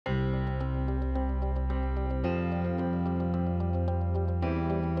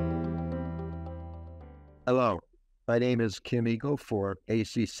Hello, my name is Kim Eagle for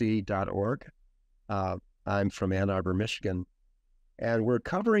ACC.org. I'm from Ann Arbor, Michigan, and we're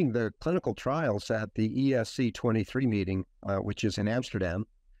covering the clinical trials at the ESC 23 meeting, which is in Amsterdam.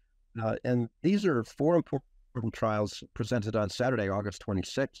 And these are four important trials presented on Saturday, August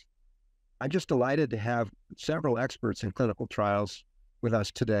 26th. I'm just delighted to have several experts in clinical trials with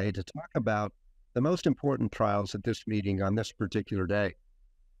us today to talk about the most important trials at this meeting on this particular day.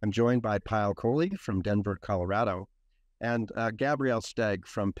 I'm joined by Payal Kohli from Denver, Colorado, and Gabriel Steg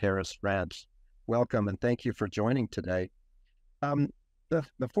from Paris, France. Welcome, and thank you for joining today. The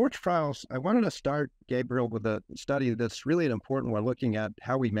four trials, I wanted to start, Gabriel, with a study that's really an important one, looking at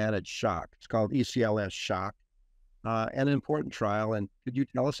how we manage shock. It's called ECLS-SHOCK, an important trial. And could you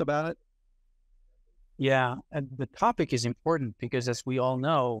tell us about it? Yeah, and the topic is important because, as we all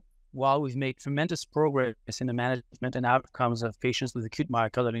know, while we've made tremendous progress in the management and outcomes of patients with acute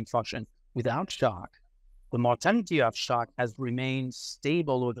myocardial infarction without shock, the mortality of shock has remained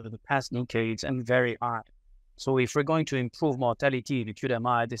stable over the past decades and very high. So if we're going to improve mortality in acute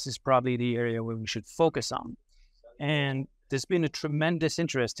MI, this is probably the area where we should focus on. And there's been a tremendous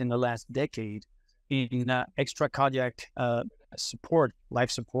interest in the last decade in extracardiac support,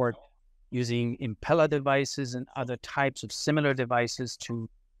 life support, using impeller devices and other types of similar devices to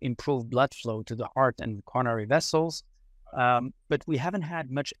improve blood flow to the heart and coronary vessels. But we haven't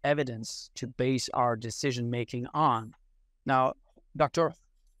had much evidence to base our decision-making on. Now, Dr.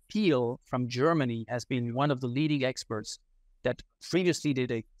 Payal from Germany has been one of the leading experts that previously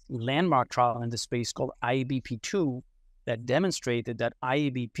did a landmark trial in the space called IABP2 that demonstrated that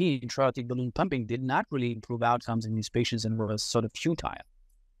IABP, intra-aortic balloon pumping, did not really improve outcomes in these patients and was sort of futile.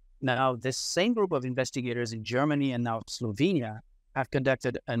 Now, this same group of investigators in Germany and now Slovenia have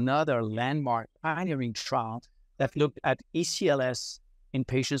conducted another landmark pioneering trial that looked at ECLS in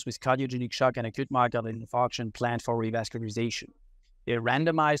patients with cardiogenic shock and acute myocardial infarction planned for revascularization. They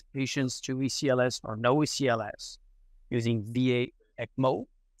randomized patients to ECLS or no ECLS using VA ECMO,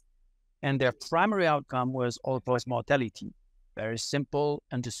 and their primary outcome was all-cause mortality. Very simple,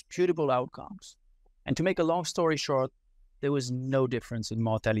 undisputable outcomes. And to make a long story short, there was no difference in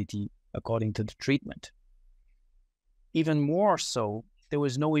mortality according to the treatment. Even more so, there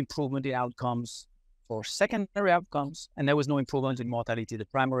was no improvement in outcomes for secondary outcomes, and there was no improvement in mortality, the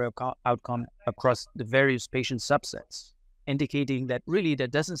primary outcome across the various patient subsets, indicating that really there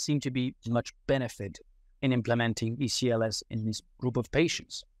doesn't seem to be much benefit in implementing ECLS in this group of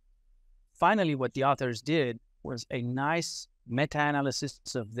patients. Finally, what the authors did was a nice meta-analysis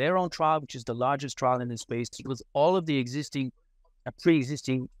of their own trial, which is the largest trial in this space, with all of the existing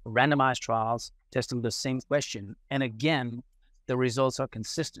pre-existing randomized trials testing the same question. And again, the results are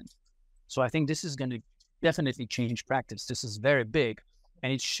consistent. So I think this is going to definitely change practice. This is very big.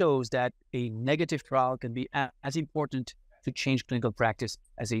 And it shows that a negative trial can be as important to change clinical practice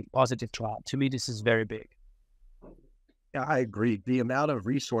as a positive trial. To me, this is very big. Yeah, I agree. The amount of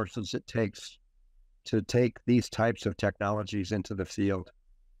resources it takes to take these types of technologies into the field,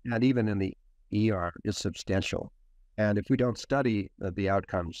 and even in the ER, is substantial. And if we don't study the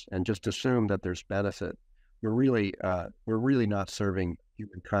outcomes and just assume that there's benefit, we're really not serving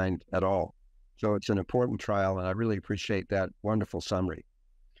humankind at all. So it's an important trial, and I really appreciate that wonderful summary.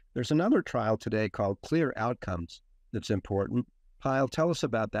 There's another trial today called Clear Outcomes that's important. Payal, tell us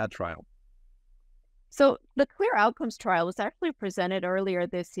about that trial. So the Clear Outcomes trial was actually presented earlier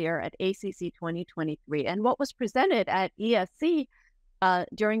this year at ACC 2023. And what was presented at ESC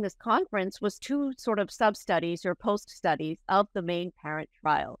during this conference was two sort of sub-studies or post-studies of the main parent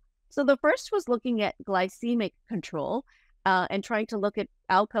trial. So the first was looking at glycemic control and trying to look at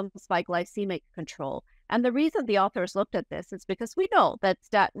outcomes by glycemic control. And the reason the authors looked at this is because we know that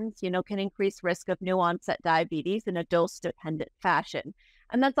statins, can increase risk of new onset diabetes in a dose-dependent fashion.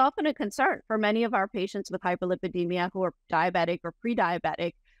 And that's often a concern for many of our patients with hyperlipidemia who are diabetic or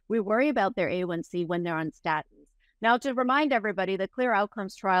pre-diabetic. We worry about their A1C when they're on statins. Now, to remind everybody, the Clear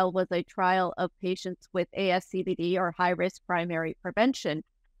Outcomes trial was a trial of patients with ASCVD or high-risk primary prevention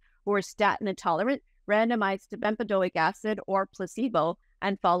who were statin intolerant, randomized to bempedoic acid or placebo,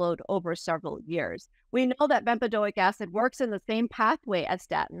 and followed over several years. We know that bempedoic acid works in the same pathway as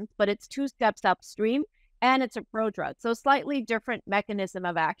statins, but it's 2 steps upstream, and it's a prodrug, so slightly different mechanism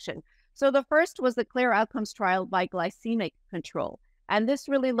of action. So the first was the Clear Outcomes trial by glycemic control. And this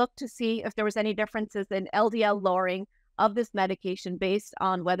really looked to see if there was any differences in LDL lowering of this medication based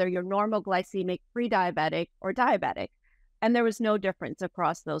on whether you're normal glycemic, pre-diabetic, or diabetic. And there was no difference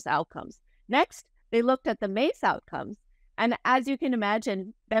across those outcomes. Next, they looked at the MACE outcomes. And as you can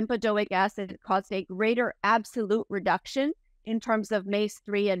imagine, bempedoic acid caused a greater absolute reduction in terms of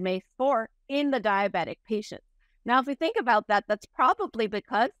MACE-3 and MACE-4 in the diabetic patients. Now, if we think about that, that's probably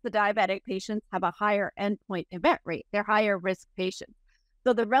because the diabetic patients have a higher endpoint event rate. They're higher risk patients.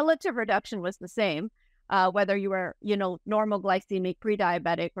 So the relative reduction was the same, whether you were, normal glycemic,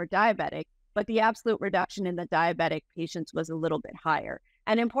 pre-diabetic, or diabetic, but the absolute reduction in the diabetic patients was a little bit higher.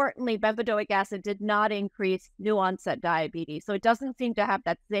 And importantly, bempedoic acid did not increase new onset diabetes. So it doesn't seem to have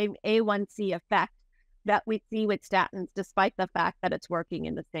that same A1C effect that we see with statins, despite the fact that it's working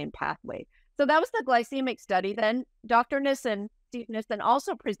in the same pathway. So that was the glycemic study. Then Dr. Nissen, Steve Nissen,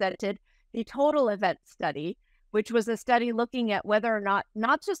 also presented the total event study, which was a study looking at whether or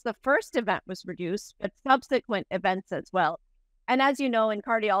not just the first event was reduced, but subsequent events as well. And as you know, in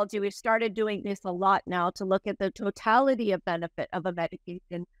cardiology, we've started doing this a lot now to look at the totality of benefit of a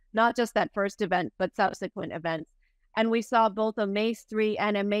medication, not just that first event, but subsequent events. And we saw both a MACE-3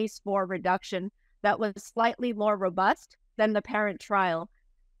 and a MACE-4 reduction that was slightly more robust than the parent trial,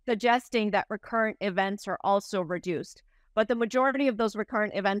 suggesting that recurrent events are also reduced. But the majority of those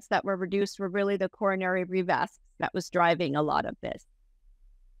recurrent events that were reduced were really the coronary revascs that was driving a lot of this.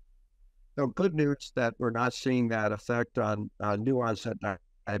 So good news that we're not seeing that effect on new onset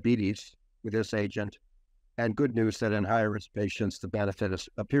diabetes with this agent, and good news that in higher risk patients the benefit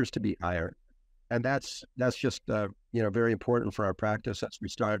appears to be higher, and that's just very important for our practice as we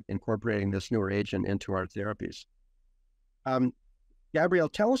start incorporating this newer agent into our therapies. Gabriel,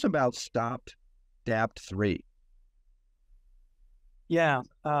 tell us about Stopped DAPT-3. Yeah,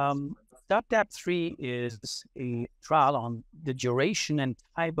 Stopped DAPT-3 is a trial on the duration and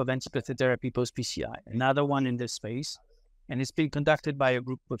type of antiplatelet therapy post-PCI, another one in this space. And it's been conducted by a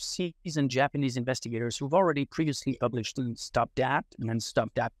group of seasoned Japanese investigators who've already previously published in Stop DAPT, and then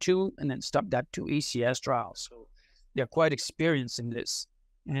Stop DAPT-2, and then Stop DAPT-2 ACS trials. So they're quite experienced in this.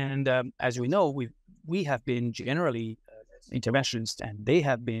 And as we know, we have been generally interventionists, and they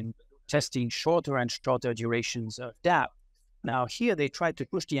have been testing shorter and shorter durations of DAPT. Now here they tried to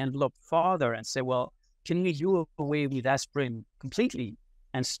push the envelope farther and say, well, can we do away with aspirin completely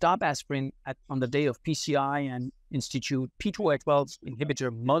and stop aspirin on the day of PCI and institute P2Y12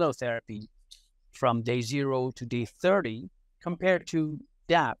 inhibitor monotherapy from day 0 to day 30 compared to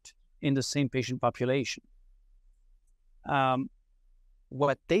DAPT in the same patient population?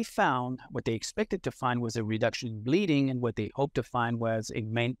 What they found, what they expected to find, was a reduction in bleeding, and what they hoped to find was a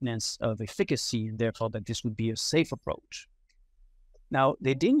maintenance of efficacy, and therefore that this would be a safe approach. Now,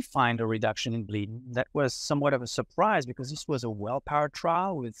 they didn't find a reduction in bleeding. That was somewhat of a surprise because this was a well-powered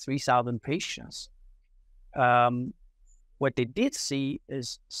trial with 3,000 patients. What they did see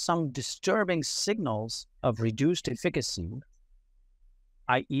is some disturbing signals of reduced efficacy,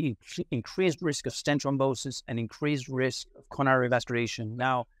 i.e. increased risk of stent thrombosis and increased risk of coronary revascularization.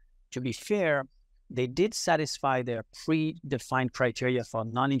 Now, to be fair, they did satisfy their predefined criteria for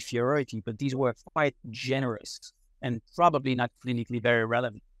non-inferiority, but these were quite generous and probably not clinically very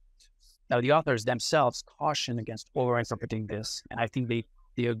relevant. Now, the authors themselves caution against overinterpreting this, and I think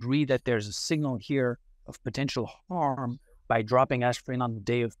they agree that there's a signal here of potential harm by dropping aspirin on the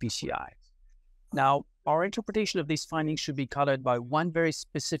day of PCI. Now, our interpretation of these findings should be colored by one very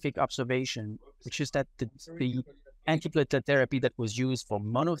specific observation, which is that the antiplatelet therapy that was used for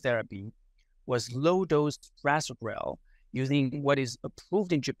monotherapy was low-dose prasugrel, using what is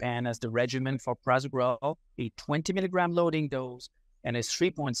approved in Japan as the regimen for prasugrel, a 20 milligram loading dose and a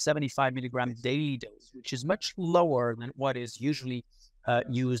 3.75 milligram daily dose, which is much lower than what is usually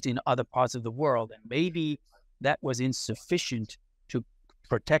used in other parts of the world. And maybe that was insufficient to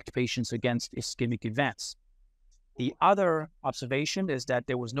protect patients against ischemic events. The other observation is that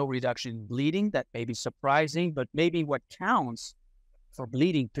there was no reduction in bleeding. That may be surprising, but maybe what counts for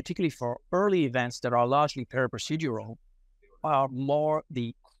bleeding, particularly for early events that are largely periprocedural, are more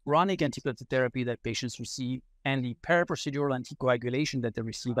the chronic antiplatelet therapy that patients receive and the periprocedural anticoagulation that they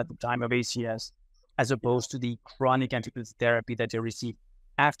receive at the time of ACS, as opposed to the chronic antiplatelet therapy that they receive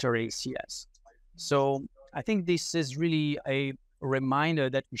after ACS. So I think this is really a reminder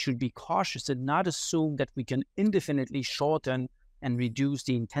that we should be cautious and not assume that we can indefinitely shorten and reduce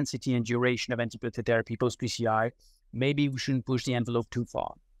the intensity and duration of antiplatelet therapy post-PCI. Maybe we shouldn't push the envelope too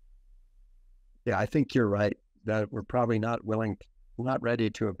far. Yeah, I think you're right that we're probably not ready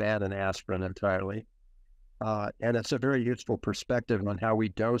to abandon aspirin entirely. And it's a very useful perspective on how we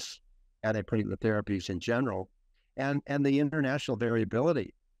dose antiplatelet therapies in general, and the international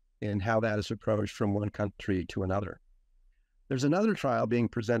variability in how that is approached from one country to another. There's another trial being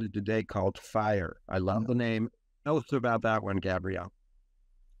presented today called FIRE. I love the name. Tell us about that one, Gabriel.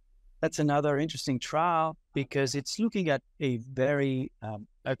 That's another interesting trial because it's looking at a very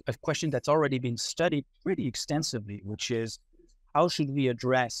a question that's already been studied pretty extensively, which is how should we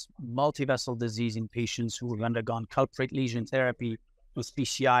address multivessel disease in patients who have undergone culprit lesion therapy with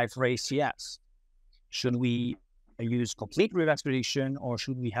PCI for ACS? Should we use complete revascularization, or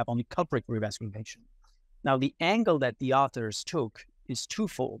should we have only culprit revascularization? Now, the angle that the authors took is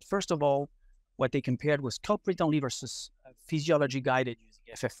twofold. First of all, what they compared was culprit only versus physiology-guided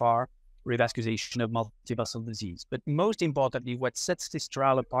using FFR revascularization of multivessel disease. But most importantly, what sets this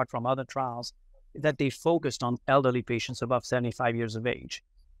trial apart from other trials is that they focused on elderly patients above 75 years of age.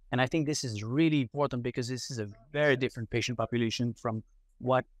 And I think this is really important because this is a very different patient population from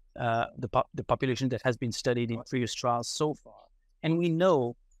what the population that has been studied in previous trials so far. And we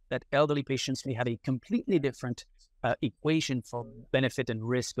know that elderly patients may have a completely different equation for benefit and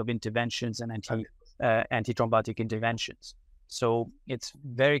risk of interventions and antithrombotic interventions. So it's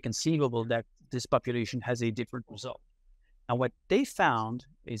very conceivable that this population has a different result. And what they found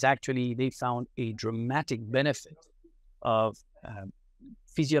is actually they found a dramatic benefit of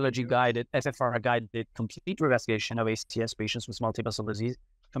physiology-guided, FFR-guided complete revascularization of ACS patients with multivessel disease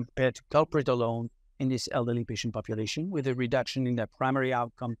compared to culprit alone in this elderly patient population, with a reduction in their primary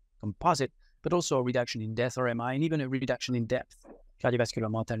outcome composite, but also a reduction in death or MI, and even a reduction in death, cardiovascular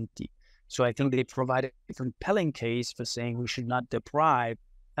mortality. So I think they provide a compelling case for saying we should not deprive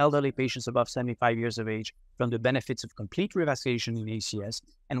elderly patients above 75 years of age from the benefits of complete revascularization in ACS,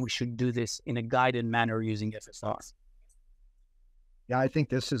 and we should do this in a guided manner using FFR. Yeah, I think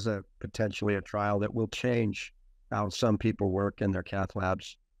this is potentially a trial that will change how some people work in their cath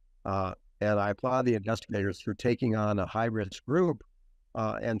labs. And I applaud the investigators for taking on a high-risk group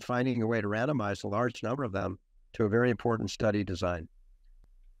and finding a way to randomize a large number of them to a very important study design.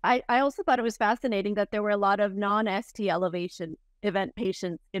 I also thought it was fascinating that there were a lot of non-ST elevation event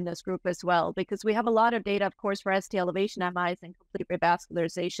patients in this group as well, because we have a lot of data, of course, for ST elevation MIs and complete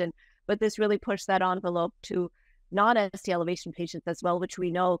revascularization, but this really pushed that envelope to non-ST elevation patients as well, which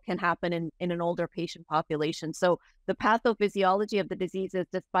we know can happen in an older patient population. So the pathophysiology of the diseases,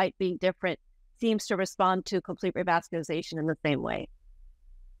 despite being different, seems to respond to complete revascularization in the same way.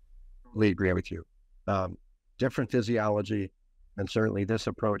 I agree with you. Different physiology, and certainly this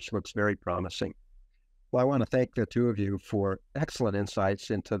approach looks very promising. Well, I want to thank the two of you for excellent insights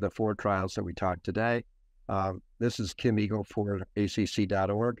into the 4 trials that we talked today. This is Kim Eagle for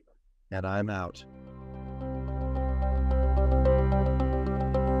ACC.org, and I'm out.